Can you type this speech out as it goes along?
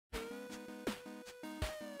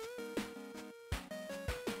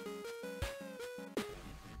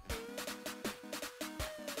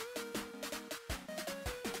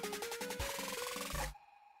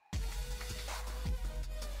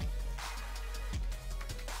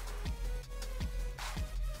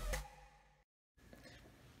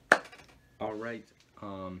Alright,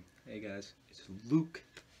 hey guys, it's Luke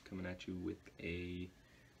coming at you with a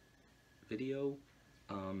video.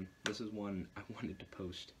 This is one I wanted to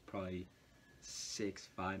post probably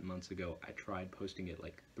 5 months ago. I tried posting it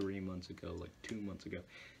like 3 months ago, like 2 months ago.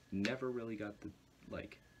 Never really got the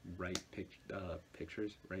right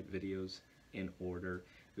pictures, right videos in order.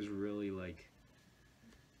 It was really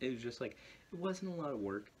it wasn't a lot of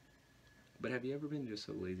work. But have you ever been just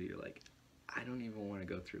so lazy you're like, I don't even want to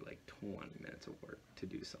go through like 20 minutes of work to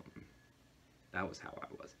do something? That was how I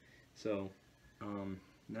was. So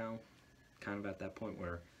now kind of at that point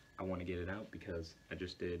where I want to get it out because I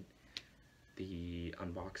just did the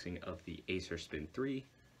unboxing of the Acer Spin 3.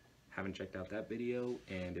 Haven't checked out that video,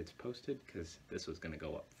 and it's posted because this was going to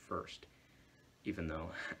go up first, even though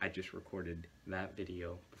I just recorded that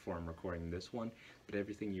video before I'm recording this one. But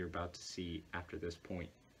everything you're about to see after this point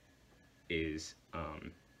is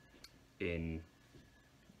in,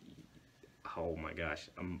 oh my gosh,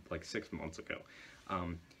 like 6 months ago.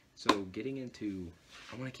 So getting into,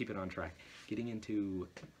 I want to keep it on track, getting into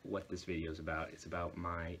what this video is about. It's about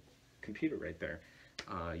my computer right there.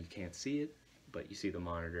 You can't see it, but you see the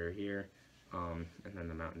monitor here, and then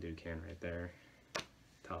the Mountain Dew can right there.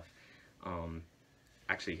 Tough.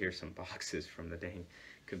 Actually, here's some boxes from the dang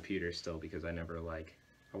computer still, because I never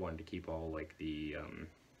I wanted to keep all the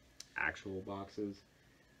actual boxes,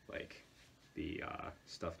 like the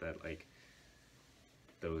stuff that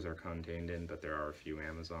those are contained in, but there are a few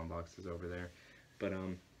Amazon boxes over there. But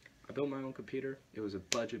I built my own computer. It was a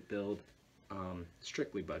budget build,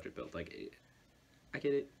 strictly budget build. I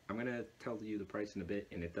get it. I'm gonna tell you the price in a bit,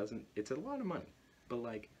 and it's a lot of money, but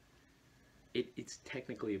it's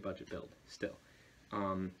technically a budget build still.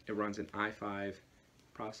 It runs an i5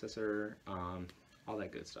 processor, all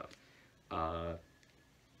that good stuff.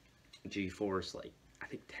 GeForce, I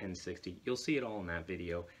think 1060. You'll see it all in that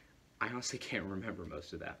video. I honestly can't remember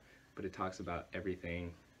most of that, but it talks about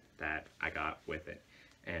everything that I got with it,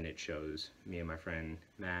 and it shows me and my friend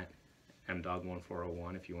Matt,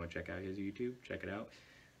 mdog1401. If you want to check out his YouTube, check it out.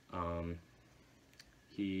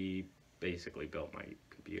 He basically built my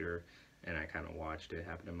computer, and I kind of watched it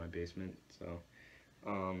happen in my basement. So,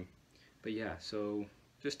 but yeah, so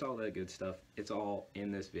just all that good stuff. It's all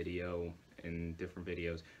in this video, in different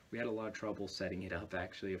videos. We had a lot of trouble setting it up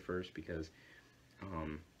actually at first because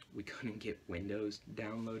we couldn't get Windows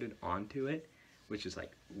downloaded onto it, which is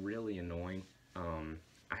really annoying.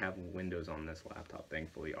 I have Windows on this laptop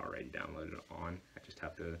thankfully already downloaded on. I just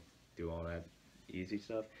have to do all that easy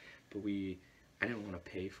stuff. But I didn't want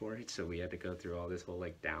to pay for it, so we had to go through all this whole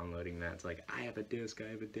downloading that. It's I have a disc,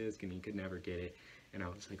 and he could never get it. And I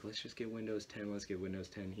was like, let's just get Windows 10, let's get Windows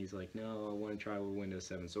 10. He's like, no, I want to try with Windows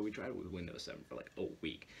 7. So we tried it with Windows 7 for a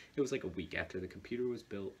week. It was a week after the computer was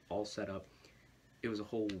built, all set up. It was a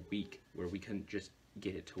whole week where we couldn't just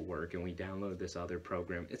get it to work, and we downloaded this other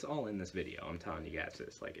program. It's all in this video. I'm telling you guys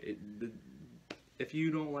this. If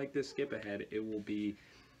you don't like this, skip ahead. It will be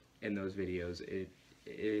in those videos. It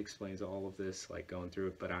explains all of this, going through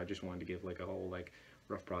it. But I just wanted to give a whole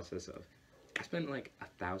rough process of. I spent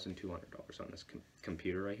 $1,200 on this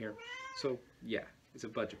computer right here. So yeah, it's a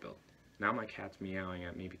budget build. Now my cat's meowing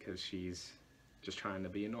at me because she's just trying to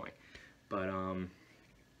be annoying. But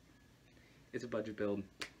it's a budget build.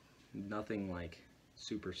 Nothing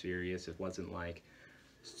super serious. It wasn't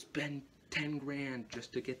spend 10 grand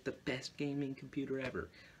just to get the best gaming computer ever.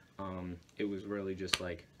 It was really just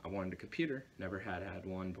I wanted a computer. Never had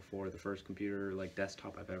one before. The first computer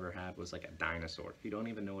desktop I've ever had was a dinosaur. If you don't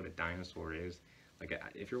even know what a dinosaur is,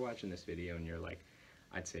 if you're watching this video and you're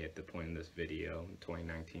I'd say at the point in this video in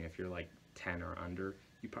 2019, if you're 10 or under,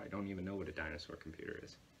 you probably don't even know what a dinosaur computer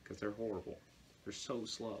is, because they're horrible. They're so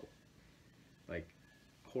slow,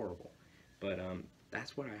 horrible. But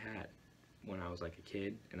that's what I had when I was a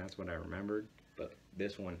kid, and that's what I remembered. But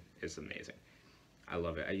this one is amazing. I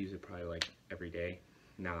love it. I use it probably every day.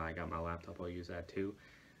 Now that I got my laptop, I'll use that too,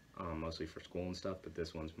 mostly for school and stuff, but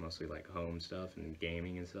this one's mostly home stuff and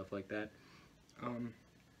gaming and stuff like that.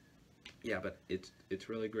 Yeah, but it's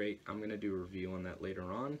really great. I'm gonna do a review on that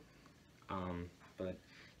later on, but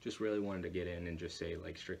just really wanted to get in and just say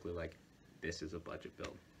strictly this is a budget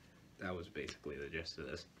build. That was basically the gist of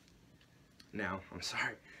this. Now, I'm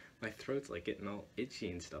sorry, my throat's getting all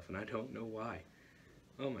itchy and stuff, and I don't know why.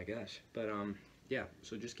 Oh my gosh. But yeah,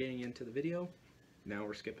 so just getting into the video. Now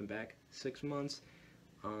we're skipping back 6 months.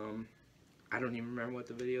 I don't even remember what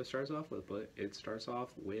the video starts off with, but it starts off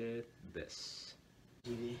with this.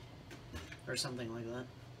 TV or something like that.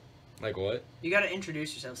 Like what? You gotta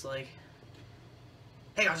introduce yourself, so hey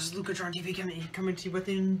guys, this is Lukeatron TV coming to you with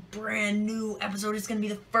a brand new episode. It's gonna be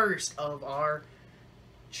the first of our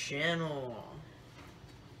channel.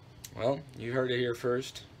 Well, you heard it here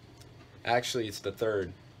first. Actually, it's the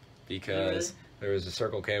third, because there was a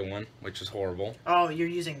Circle K one, which is horrible. Oh, you're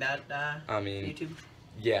using that, I mean, YouTube?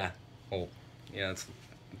 Yeah. Well, yeah,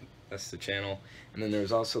 that's the channel. And then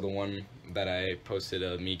there's also the one that I posted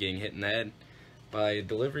of me getting hit in the head by a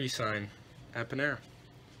delivery sign at Panera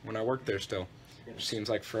when I worked there still. Which seems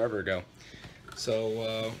like forever ago.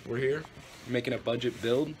 So, we're here, making a budget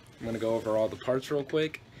build. I'm going to go over all the parts real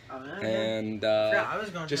quick. And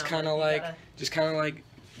just kind of like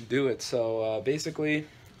do it. So basically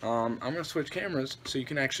I'm gonna switch cameras so you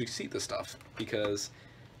can actually see the stuff, because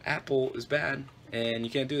Apple is bad and you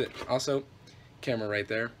can't do it. Also, camera right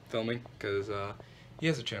there filming, because he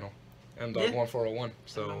has a channel, M.1401,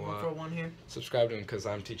 so 141 here. subscribe to him, because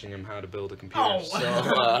I'm teaching him how to build a computer.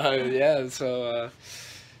 So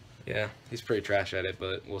yeah, he's pretty trash at it,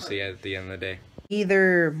 but we'll see at the end of the day.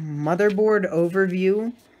 Either motherboard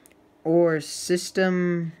overview or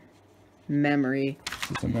system memory.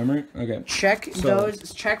 System memory? Okay. Check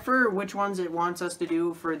those. Check for which ones it wants us to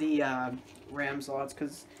do for the RAM slots,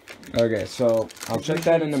 because... Okay, so I'll check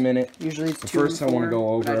that in a minute. Usually it's 2 first, and 4, I want to go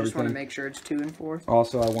over everything. I just want to make sure it's 2 and 4.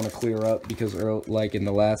 Also, I want to clear up, because like in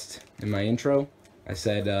my intro, I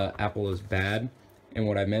said Apple is bad, and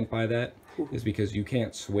what I meant by that is because you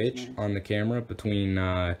can't switch on the camera between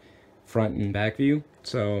front and back view,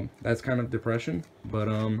 so that's kind of depression. But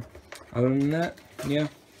other than that, yeah.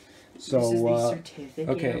 So this is the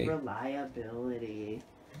certificate of reliability.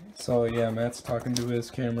 So yeah, Matt's talking to his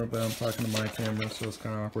camera, but I'm talking to my camera, so it's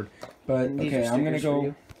kind of awkward. But okay, I'm gonna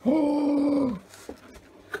go. Oh,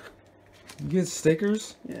 you get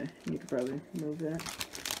stickers? Yeah, you could probably move that.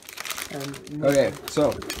 Okay,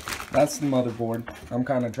 so that's the motherboard. I'm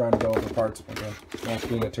kind of trying to go over parts again. Not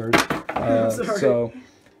being a turd. So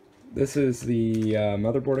this is the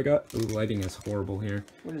motherboard I got. Ooh, lighting is horrible here.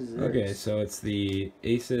 What is this? Okay, so it's the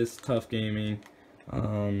Asus Tough Gaming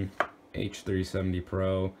H370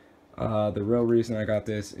 Pro. The real reason I got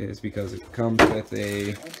this is because it comes with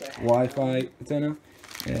a Wi-Fi antenna,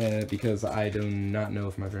 because I do not know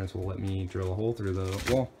if my parents will let me drill a hole through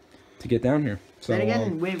the wall to get down here. So then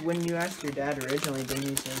again, wait, when you asked your dad originally, didn't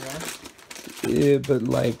you say yes? Yeah, but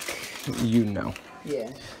like, you know. Yeah.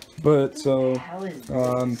 But so,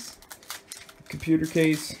 computer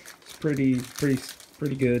case is pretty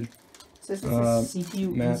good. So this is a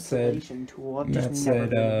CPU installation tool. Matt said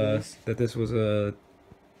that this was a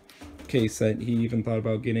case that he even thought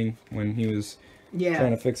about getting when he was trying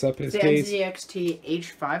to fix up his case. The NZXT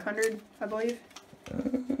H 500, I believe.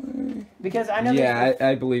 Because I know. Yeah,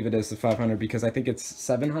 I believe it is the 500, because I think it's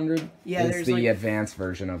 700. Yeah, there's the advanced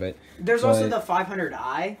version of it. There's also the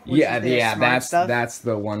 500i. That's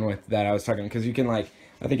the one with that I was talking, because you can I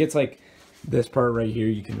think it's like this part right here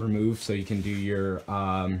you can remove, so you can do your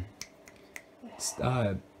why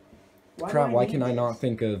can I not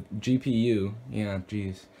think of GPU? Yeah,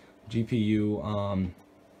 geez, GPU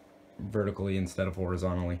vertically instead of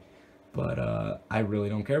horizontally, but I really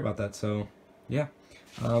don't care about that. So yeah.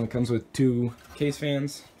 It comes with 2 case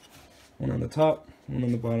fans, one on the top, one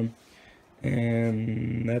on the bottom,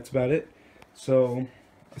 and that's about it. So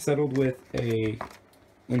I settled with a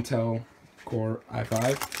Intel Core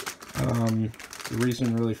i5. The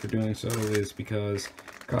reason really for doing so is because it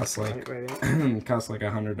costs like costs like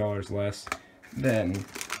 $100 less than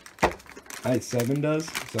i7 does.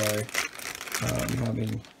 Sorry, I'm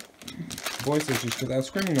having voice issues because I was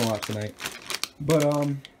screaming a lot tonight. But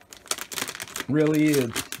really, the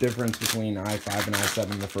difference between i5 and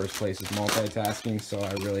i7 in the first place is multitasking, so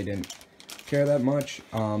I really didn't care that much.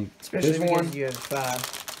 Especially because you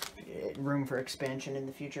have room for expansion in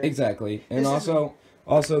the future. Exactly, and also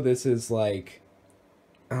this is like,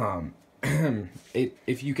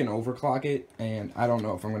 if you can overclock it, and I don't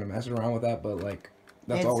know if I'm gonna mess around with that, but like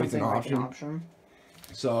that's always an option.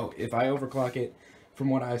 So if I overclock it, from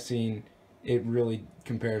what I've seen, it really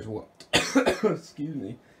compares well. Excuse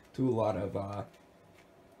me. To a lot of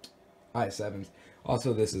i7s.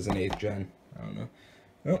 Also, this is an 8th gen. I don't know.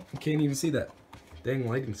 Oh, you can't even see that. Dang,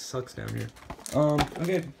 lighting sucks down here.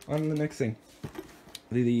 Okay, on to the next thing.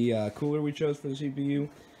 The cooler we chose for the CPU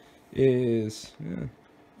is...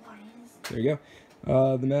 there you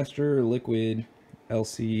go. The MasterLiquid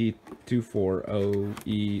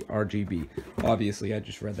LC240E RGB. Obviously, I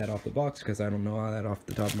just read that off the box because I don't know that off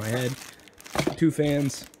the top of my head. 2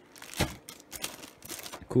 fans.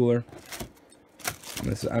 Cooler.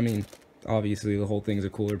 This, I mean, obviously the whole thing's a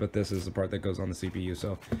cooler, but this is the part that goes on the CPU,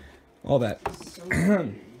 so all that. So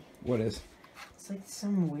what is? It's like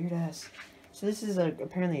some weird ass. So this is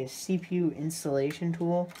apparently a CPU installation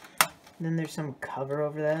tool. And then there's some cover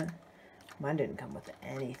over that. Mine didn't come with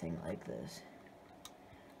anything like this.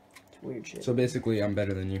 It's weird shit. So basically, I'm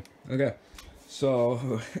better than you. Okay.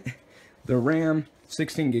 So, the RAM,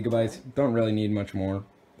 16 gigabytes. Don't really need much more.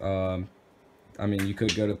 I mean, you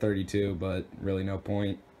could go to 32, but really no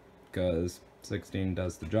point, because 16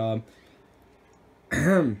 does the job.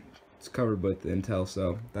 It's covered with Intel,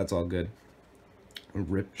 so that's all good.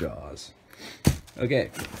 RipJaws. Okay,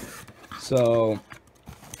 so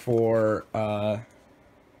for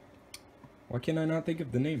why can I not think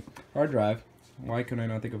of the name? Hard drive. Why can I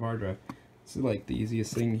not think of hard drive? This is like the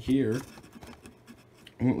easiest thing here.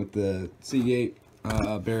 I went with the Seagate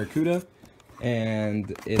Barracuda,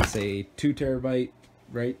 and it's a 2 terabyte,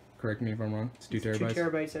 right? Correct me if I'm wrong. It's 2 terabytes. 2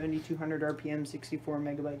 terabytes, 7200 RPM, 64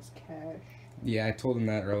 megabytes cache. Yeah, I told him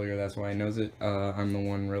that earlier. That's why he knows it. I'm the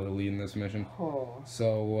one really leading this mission. Oh.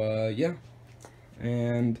 So yeah,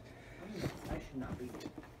 and I should not be.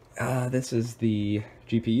 this is the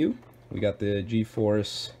GPU. We got the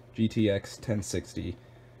GeForce GTX 1060,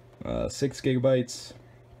 6 gigabytes,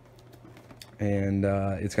 and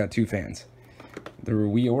it's got 2 fans.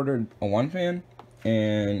 We ordered a 1 fan,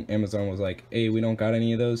 and Amazon was like, "Hey, we don't got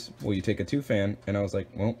any of those. Will you take a 2 fan?" And I was like,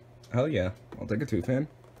 "Well, hell yeah, I'll take a 2 fan."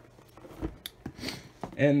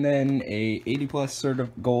 And then a 80 plus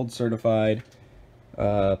gold certified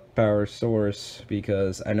power source,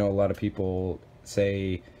 because I know a lot of people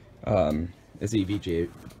say it's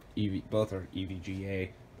both are EVGA,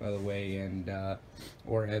 by the way, and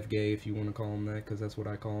or EVGA if you want to call them that, because that's what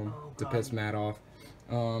I call them to piss Matt off.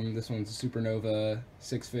 This one's a SuperNova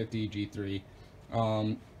 650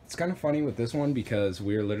 G3. It's kind of funny with this one because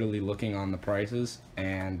we're literally looking on the prices,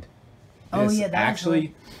 and this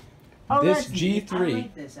actually. This G3. I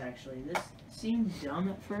like this actually. This seemed dumb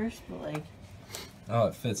at first, but like. Oh,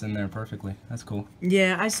 it fits in there perfectly. That's cool.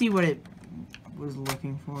 Yeah, I see what it was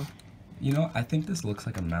looking for. You know, I think this looks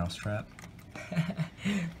like a mousetrap.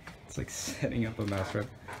 It's like setting up a mousetrap.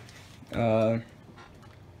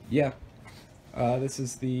 Yeah. This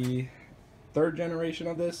is the 3rd generation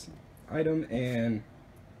of this item, and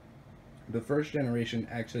the 1st generation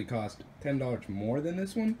actually cost $10 more than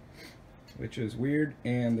this one, which is weird,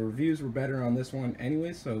 and the reviews were better on this one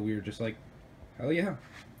anyway, so we were just like, hell yeah.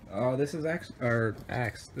 This is this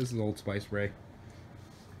is Old Spice spray.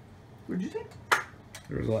 What'd you say?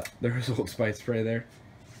 There was Old Spice spray there.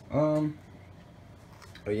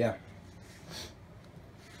 But yeah.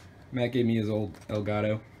 Matt gave me his old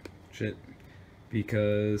Elgato shit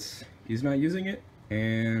because he's not using it,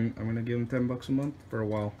 and I'm gonna give him $10 a month for a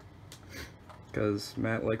while, because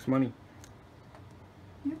Matt likes money.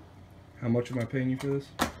 How much am I paying you for this?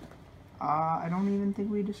 I don't even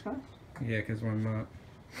think we discussed. Yeah, because I'm not.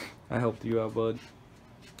 I helped you out, bud.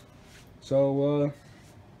 So,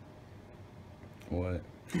 what?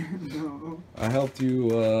 No. I helped you,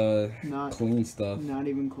 clean stuff. Not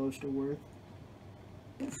even close to worth.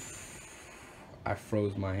 I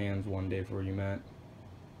froze my hands one day for you, Matt.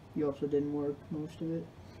 You also didn't work most of it.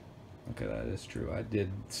 Okay, that is true. I did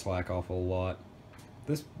slack off a lot.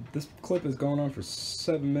 This clip is going on for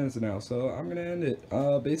 7 minutes now, so I'm gonna end it.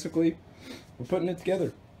 Basically, we're putting it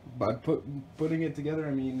together. By putting it together,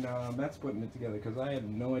 I mean Matt's putting it together, because I have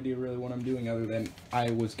no idea really what I'm doing, other than I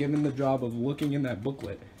was given the job of looking in that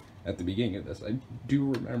booklet at the beginning of this. I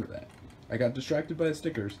do remember that. I got distracted by the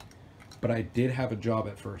stickers, but I did have a job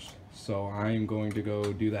at first, so I'm going to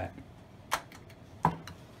go do that.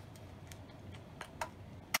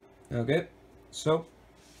 Okay, so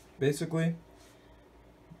basically,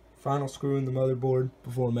 final screw in the motherboard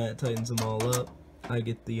before Matt tightens them all up. I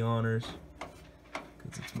get the honors,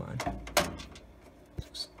 because it's mine.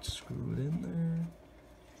 Just screw it in there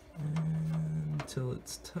until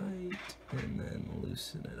it's tight, and then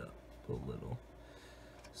loosen it up a little.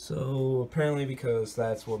 So apparently, because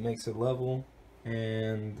that's what makes it level,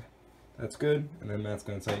 and that's good, and then Matt's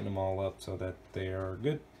going to tighten them all up so that they are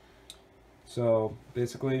good. So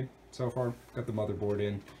basically, so far, got the motherboard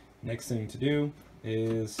in. Next thing to do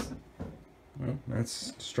is, well,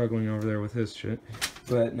 Matt's struggling over there with his shit,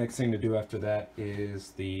 but next thing to do after that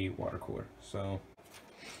is the water cooler. So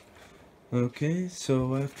okay,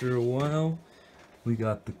 so after a while we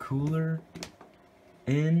got the cooler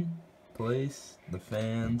in place, the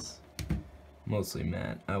fans, mostly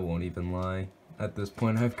Matt, I won't even lie. At this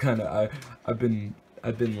point I've been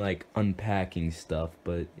like unpacking stuff,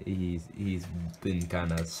 but he's been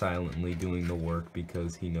kind of silently doing the work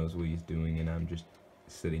because he knows what he's doing, and I'm just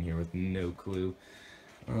sitting here with no clue.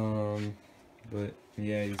 But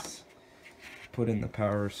yeah, he's put in the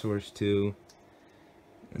power source too,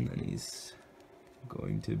 and then he's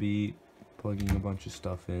going to be plugging a bunch of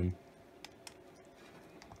stuff in.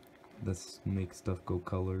 Let's make stuff go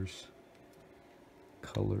colors.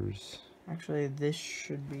 colors. Actually, this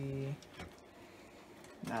should be...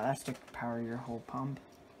 No, that's to power your whole pump.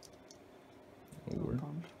 Or...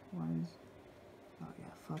 Pump wise. Oh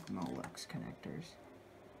yeah, fuck Molex connectors.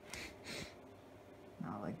 No,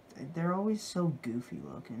 like, they're always so goofy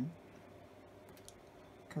looking.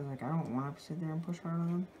 Cause like, I don't want to sit there and push hard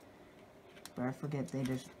on them. But I forget they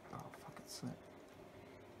just... Oh, fuck, it slipped.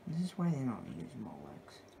 This is why they don't use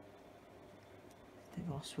Molex.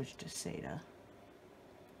 They've all switched to SATA.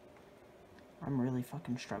 I'm really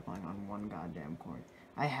fucking struggling on one goddamn cord.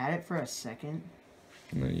 I had it for a second.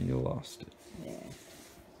 And then you lost it. Yeah.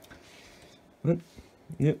 But,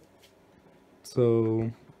 yep.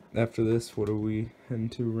 So, after this, what are we heading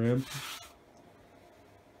to, RAM?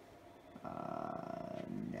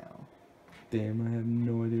 No. Damn, I have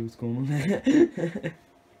no idea what's going on.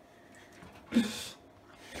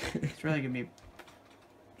 It's really gonna be...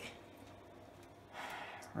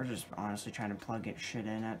 We're just honestly trying to plug it shit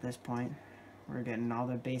in at this point. We're getting all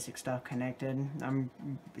the basic stuff connected. I'm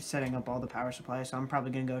setting up all the power supply, so I'm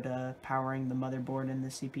probably gonna go to powering the motherboard and the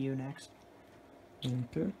CPU next.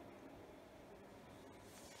 Okay.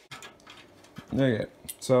 Okay,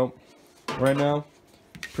 so right now,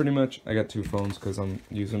 pretty much I got two phones because I'm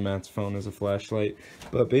using Matt's phone as a flashlight.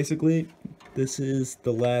 But basically, this is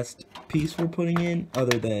the last piece we're putting in,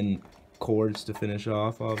 other than cords to finish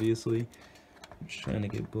off, obviously. I'm just trying to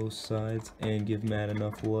get both sides and give Matt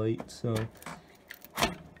enough light, so...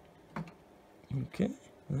 Okay,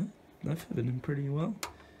 that fitted in pretty well.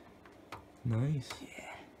 Nice. Yeah.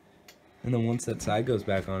 And then once that side goes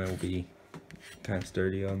back on, it will be kind of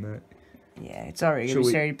sturdy on that. Yeah, it's already gonna be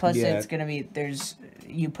sturdy. Plus, it's gonna be,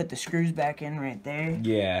 you put the screws back in right there.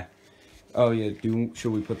 Yeah. Oh yeah.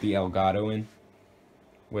 Should we put the Elgato in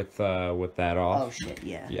with that off? Oh shit,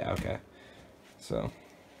 yeah. Yeah. Okay. So.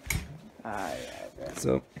 Yeah.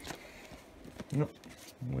 So. Yep.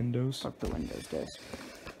 Windows. Fuck the Windows disk.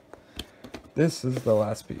 This is the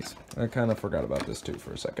last piece. I kind of forgot about this too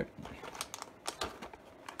for a second.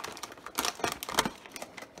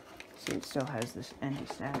 See, it still has this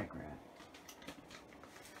anti-static wrap.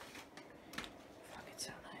 Fuck, it's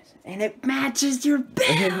so nice. And it matches your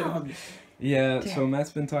build! Yeah, Damn. so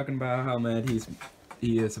Matt's been talking about how mad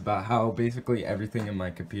he is about how basically everything in my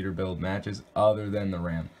computer build matches other than the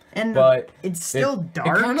RAM. And but it's still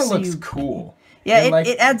dark. It kind of so looks cool. Yeah, like,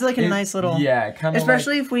 it adds like a nice little. Yeah, kind of.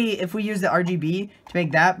 Especially if we use the RGB to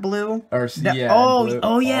make that blue. Or Yeah.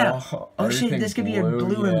 Oh yeah. Oh shit, this could be a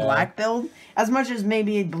blue and black build. As much as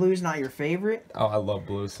maybe blue's not your favorite. Oh, I love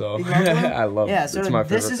blue, so You love blue? I love. Yeah, so it's my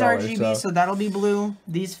favorite this is color, RGB, so that'll be blue.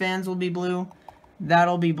 These fans will be blue.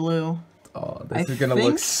 That'll be blue. Oh, this is gonna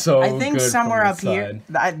look so good. I think somewhere from up the here.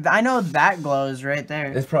 side. I know that glows right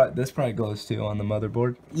there. This probably glows too on the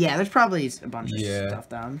motherboard. Yeah, there's probably a bunch of stuff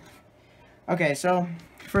down. Okay, so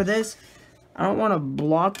for this, I don't want to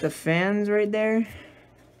block the fans right there.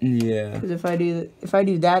 Yeah. Because if I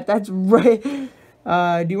do that, that's right.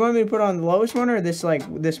 Do you want me to put on the lowest one or this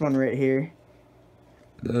this one right here?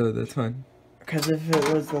 That's fine. Because if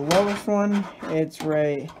it was the lowest one, it's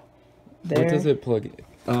right there. What does it plug in?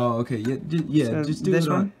 Oh, okay. Yeah, So just do this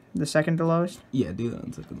it one, the second to lowest. Yeah, do that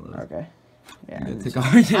on second to lowest. Okay. Yeah.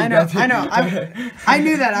 I know. I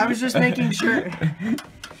knew that. I was just making sure.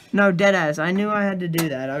 No, deadass. I knew I had to do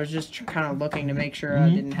that. I was just kind of looking to make sure I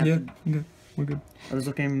didn't have to. Yeah, we're good. I was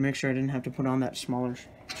looking to make sure I didn't have to put on that smaller,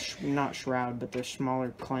 not shroud, but the smaller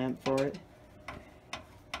clamp for it.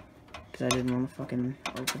 Because I didn't want to fucking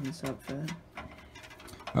open this up for that.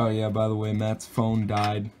 Oh yeah, by the way, Matt's phone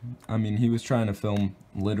died. I mean, he was trying to film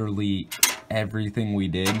literally everything we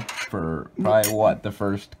did for probably, what, the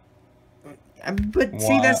first... But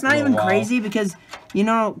see, that's not even crazy because, you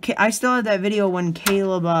know, I still have that video when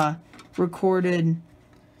Caleb recorded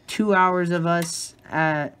 2 hours of us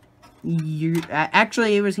at...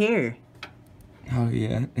 Actually, it was here. Oh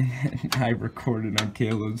yeah, I recorded on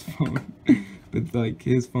Caleb's phone. But like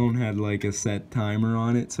his phone had like a set timer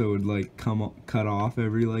on it, so it would like cut off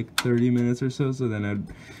every like 30 minutes or so. So then I'd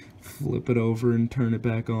flip it over and turn it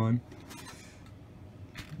back on.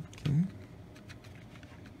 Okay.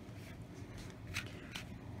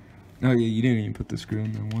 Oh yeah, you didn't even put the screw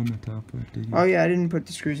in the one on the top left, did you? Oh yeah, I didn't put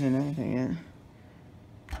the screws in anything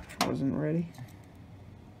yet. I wasn't ready.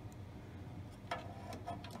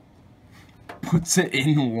 Puts it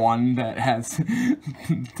in one that has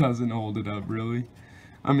doesn't hold it up really.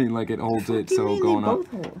 I mean, like it holds it so going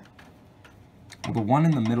up. Well, the one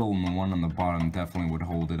in the middle and the one on the bottom definitely would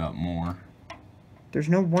hold it up more. There's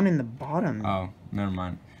no one in the bottom. Oh, never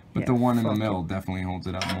mind. But Yeah, the one in the middle definitely holds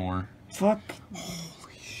it up more. Fuck.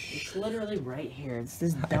 Holy shit. It's literally right here. It's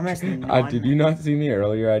this dumbest Did you not see me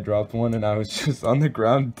earlier? I dropped one and I was just on the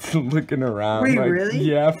ground looking around. Wait, like, really?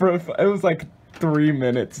 Yeah, it was like 3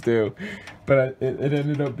 minutes too. But it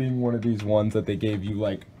ended up being one of these ones that they gave you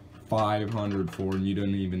like 500 for, and you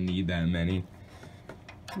don't even need that many.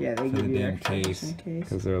 Yeah, they for give the you damn extra case. case.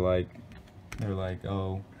 Because they're like,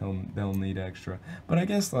 oh, they'll need extra. But I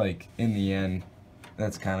guess like in the end,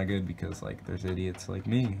 that's kind of good because like there's idiots like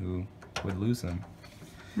me who would lose them.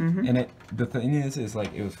 And the thing is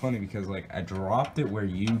like it was funny because like I dropped it where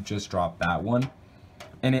you just dropped that one,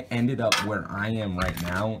 and it ended up where I am right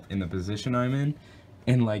now in the position I'm in,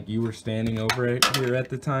 and like you were standing over it here at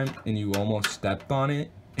the time, and you almost stepped on it,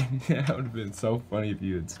 and that would have been so funny if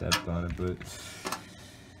you had stepped on it, but.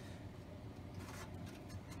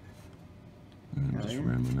 I'm just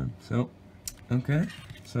rambling. So, okay.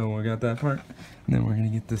 So we got that part. And then we're going to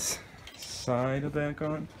get this side back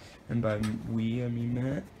on. And by we, I mean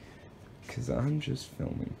Matt. Because I'm just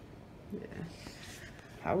filming. Yeah.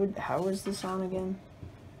 How was this on again?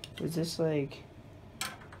 Was this like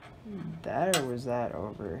that or was that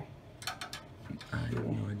over? I have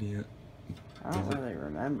no idea. I don't really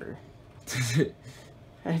remember. Does it?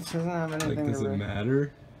 It doesn't have anything Like, does it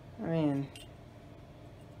matter? I mean,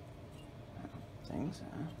 I don't think so.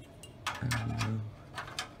 I don't know.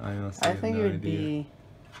 I honestly I have think no it would idea. be.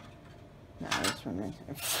 Nah, this one right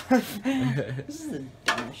This is the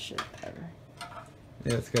dumbest shit ever.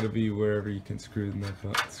 Yeah, it's got to be wherever you can screw in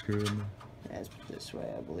that screw in there. Yeah, it's this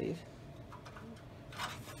way, I believe.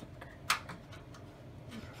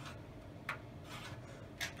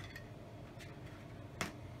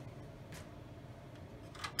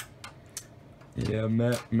 Yeah,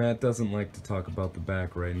 Matt doesn't like to talk about the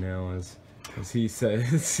back right now, as he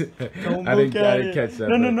says. Don't I look at didn't it. catch that.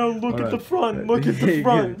 No, look at the front. Look at the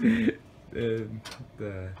front.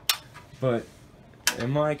 But in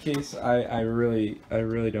my case, I really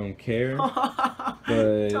don't care.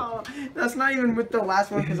 But that's not even with the last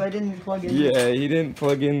one because I didn't plug in. Yeah, he didn't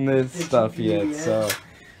plug in this stuff yet, so.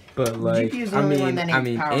 But like, I mean,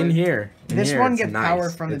 in here, this one gets nice. power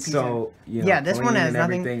from the it's PC. So, you know, yeah, this one has and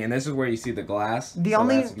nothing. Everything, and this is where you see the glass. The so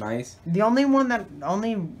only that's nice. The only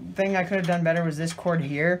thing I could have done better was this cord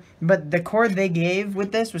here. But the cord they gave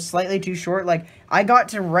with this was slightly too short. Like I got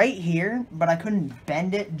to right here, but I couldn't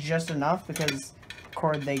bend it just enough because the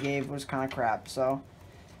cord they gave was kind of crap. So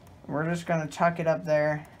we're just gonna tuck it up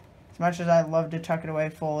there. As much as I'd love to tuck it away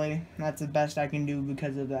fully, that's the best I can do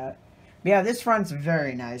because of that. But yeah, this front's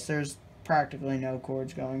very nice. There's practically no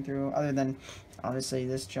cords going through, other than obviously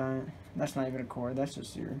this giant. That's not even a cord. That's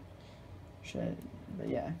just your shit. But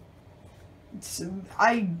yeah,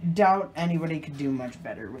 I doubt anybody could do much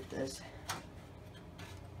better with this.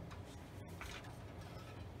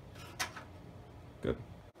 Good.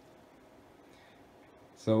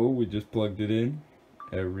 So we just plugged it in.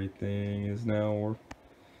 Everything is now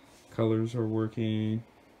colors are working.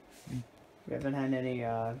 We haven't had any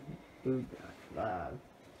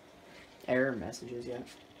error messages yet.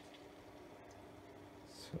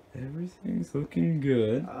 So everything's looking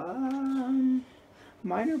good.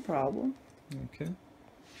 Minor problem. Okay.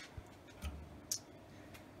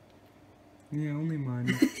 Yeah, only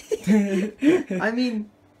minor. I mean,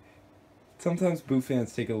 sometimes boot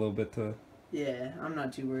fans take a little bit to. Yeah, I'm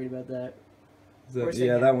not too worried about that.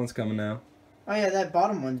 Yeah, that one's coming now. Oh yeah, that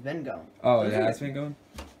bottom one's been going. Oh yeah, it's been going.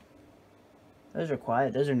 Those are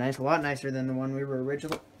quiet. Those are nice. A lot nicer than the one we were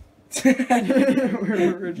originally. You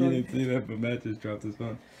didn't see that, but Matt just dropped his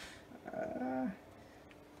phone.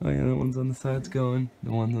 Oh yeah, that one's on the side's going.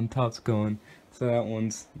 The one on top's going. So that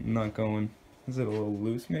one's not going. Is it a little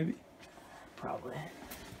loose, maybe? Probably.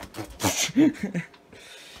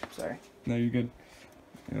 Sorry. No, you're good.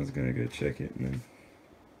 I was gonna go check it and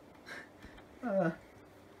then.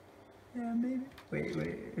 Yeah, maybe.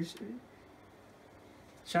 Wait.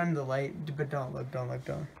 Shine the light, but don't look.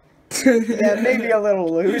 Yeah, maybe a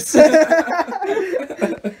little loose.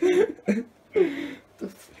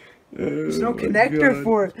 There's no connector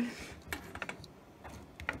for it.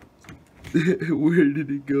 Where did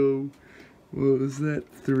it go? What was that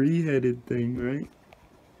 3-headed thing, right?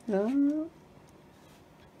 No.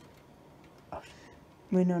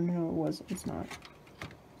 Wait, no, it wasn't. It's not.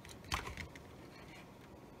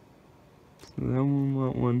 So that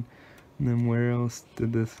one, and then where else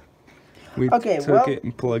did this? We took it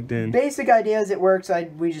and plugged in. Basic idea is it works.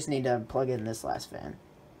 We just need to plug in this last fan.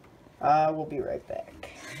 We'll be right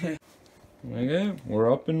back. Okay,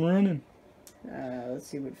 we're up and running. Let's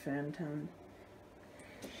see what fan tone.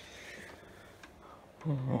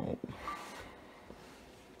 Oh.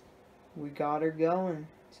 We got her going.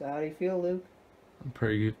 So how do you feel, Luke? I'm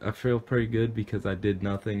pretty. I feel pretty good because I did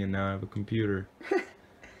nothing and now I have a computer.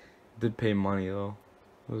 Did pay money though.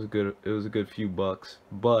 It was good. It was a good few bucks,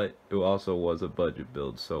 but it also was a budget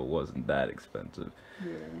build, so it wasn't that expensive.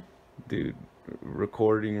 Yeah. Dude,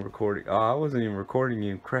 recording. Oh, I wasn't even recording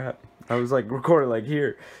you. Crap. I was like recording like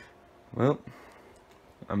here. Well,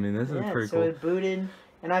 I mean this is pretty so cool. it booted,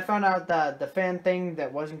 and I found out that the fan thing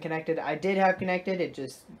that wasn't connected, I did have connected. It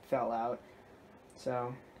just fell out.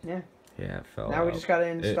 So yeah. Yeah, it fell Now out. we just gotta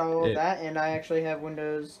install that, and I actually have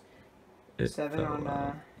Windows 7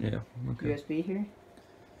 on yeah, okay. USB here.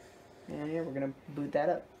 And yeah, we're gonna boot that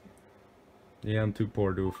up. Yeah, I'm too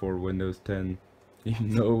poor to afford Windows 10, even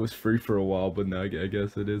though it was free for a while, but now I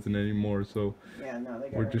guess it isn't anymore. So Yeah, no, they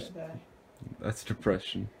got we're rid just of that. that's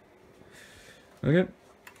depression. Okay,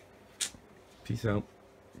 peace out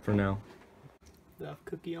for now.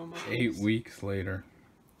 Cookie on my 8 weeks later,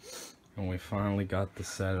 and we finally got the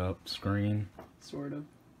setup screen. Sort of.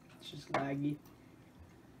 It's just laggy.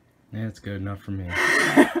 Yeah, it's good enough for me.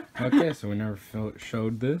 Okay, so we never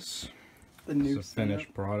showed this. The new It's a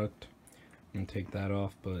finished product. I'm gonna take that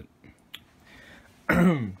off, but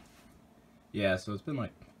yeah, so it's been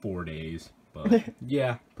like 4 days, but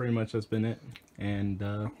yeah, pretty much that's been it. And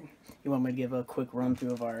You want me to give a quick run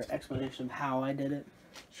through of our explanation of how I did it?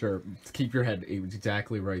 sure, keep your head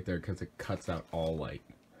exactly right there because it cuts out all light.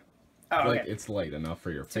 Oh, Like okay. it's light enough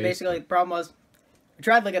for your face. So basically, the problem was, we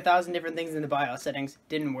tried like 1,000 different things in the BIOS settings,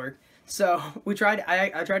 didn't work. So we tried.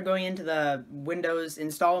 I tried going into the Windows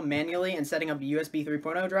install manually and setting up USB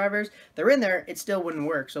 3.0 drivers. They're in there. It still wouldn't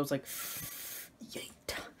work. So it's like, yeet.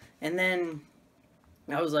 And then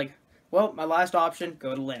I was like, well, my last option,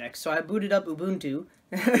 go to Linux. So I booted up Ubuntu.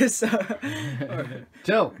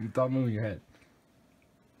 Chill. Stop moving your head.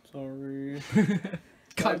 Sorry.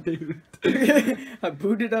 God, dude. I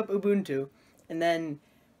booted up Ubuntu, and then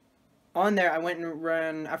on there I went and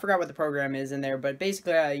ran, I forgot what the program is in there, but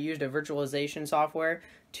basically I used a virtualization software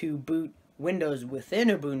to boot Windows within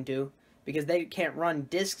Ubuntu, because they can't run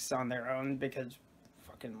disks on their own because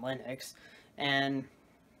fucking Linux, and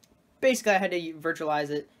basically I had to virtualize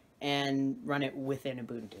it and run it within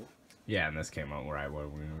Ubuntu. Yeah, and this came out right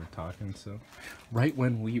when we were talking, so right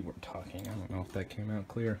when we were talking. I don't know if that came out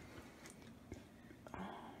clear.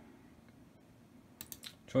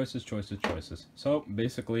 Choices. So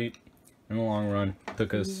basically, in the long run,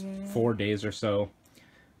 took us 4 days or so,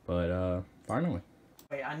 but finally.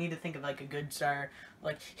 Wait, I need to think of like a good start,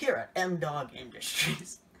 like here at M-Dog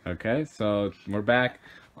Industries. Okay, so we're back.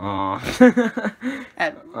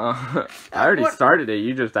 At, I already started it.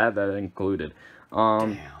 You just had that included.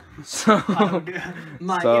 damn. So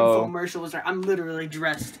My so- infomercial was. I'm literally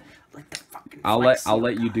dressed like the fucking. I'll Flex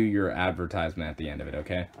let you Seal. do your advertisement at the end of it.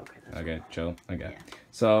 Okay. Okay. That's Okay. fine. Chill. Okay. Yeah.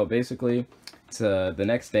 So basically, it's the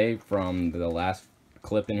next day from the last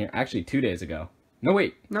clip in here. Actually, 2 days ago. No,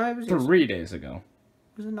 wait. No, it was. 3 days ago.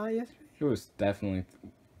 Was it not yesterday? It was definitely.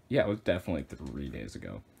 Yeah, it was definitely 3 days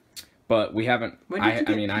ago. But we haven't. When did you I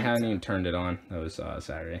get mean, I haven't pizza? even turned it on. That was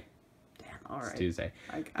Saturday. Damn. All It's right. Tuesday.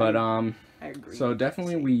 But But I agree. So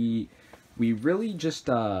definitely we really just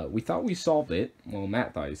we thought we solved it. Well,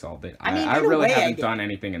 Matt thought he solved it. I mean, I in a really way I haven't did. done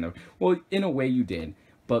anything in the well, in a way you did.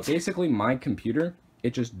 But basically my computer,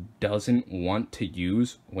 it just doesn't want to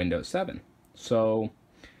use Windows 7. So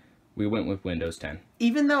we went with Windows 10.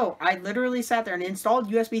 even though I literally sat there and installed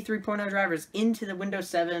USB 3.0 drivers into the Windows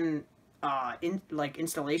 7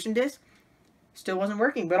 installation disk, still wasn't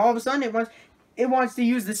working. But all of a sudden it wants to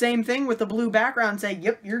use the same thing with the blue background, and say,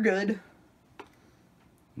 "Yep, you're good."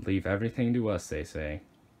 Leave everything to us, they say.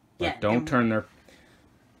 But Yeah, don't and- turn their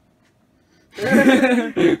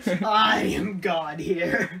I am God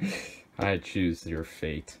here. I choose your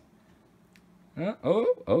fate.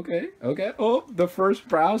 Oh, okay. Oh, the first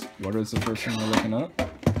browse. What is the first thing we're looking up?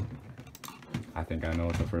 I think I know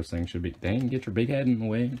what the first thing should be. Dang, get your big head in the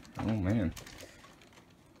way. Oh, man.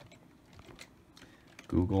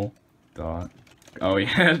 Google. Oh,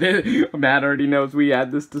 yeah. Matt already knows we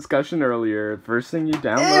had this discussion earlier. First thing you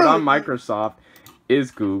download on Microsoft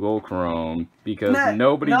is Google Chrome. Because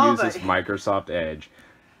nobody uses Microsoft Edge.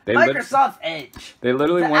 Microsoft Edge. They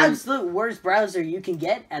literally The wanted... absolute worst browser you can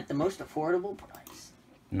get at the most affordable price.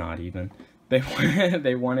 Not even. They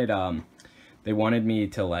wanted me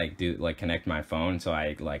to connect my phone, so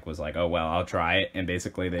I was like, oh well, I'll try it, and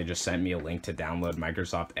basically they just sent me a link to download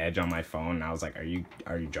Microsoft Edge on my phone, and I was like, are you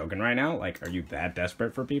joking right now? Like, are you that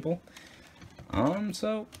desperate for people?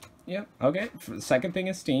 So yeah, okay. Second thing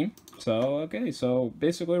is Steam. So okay, so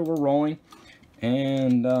basically we're rolling,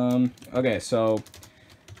 and okay, so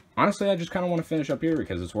honestly, I just kind of want to finish up here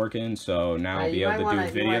because it's working. So now I'll be able to do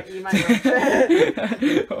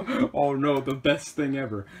video. Oh no, the best thing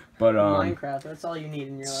ever. But Minecraft. That's all you need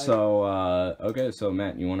in your life. So okay, so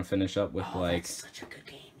Matt, you want to finish up with like? That's such a good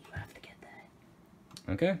game. You have to get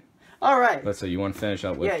that. Okay. All right. Let's say you want to finish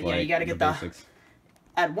up with yeah, you gotta get the basics.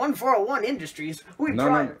 At 1401 Industries, we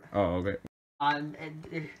No. Oh, okay.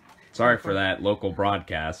 Sorry for that local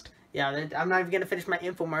broadcast. Yeah, I'm not even gonna finish my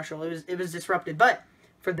infomercial. It was disrupted, but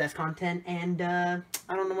for this content and I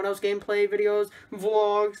don't know what else, gameplay videos,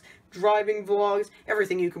 vlogs, driving vlogs,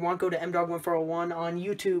 everything you can want, go to mdog1401 on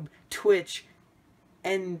YouTube, Twitch,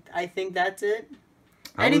 and I think that's it.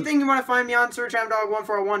 Anything you want to find me on, search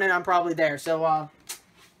mdog1401 and I'm probably there. So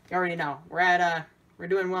you already know we're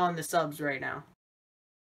doing well in the subs right now.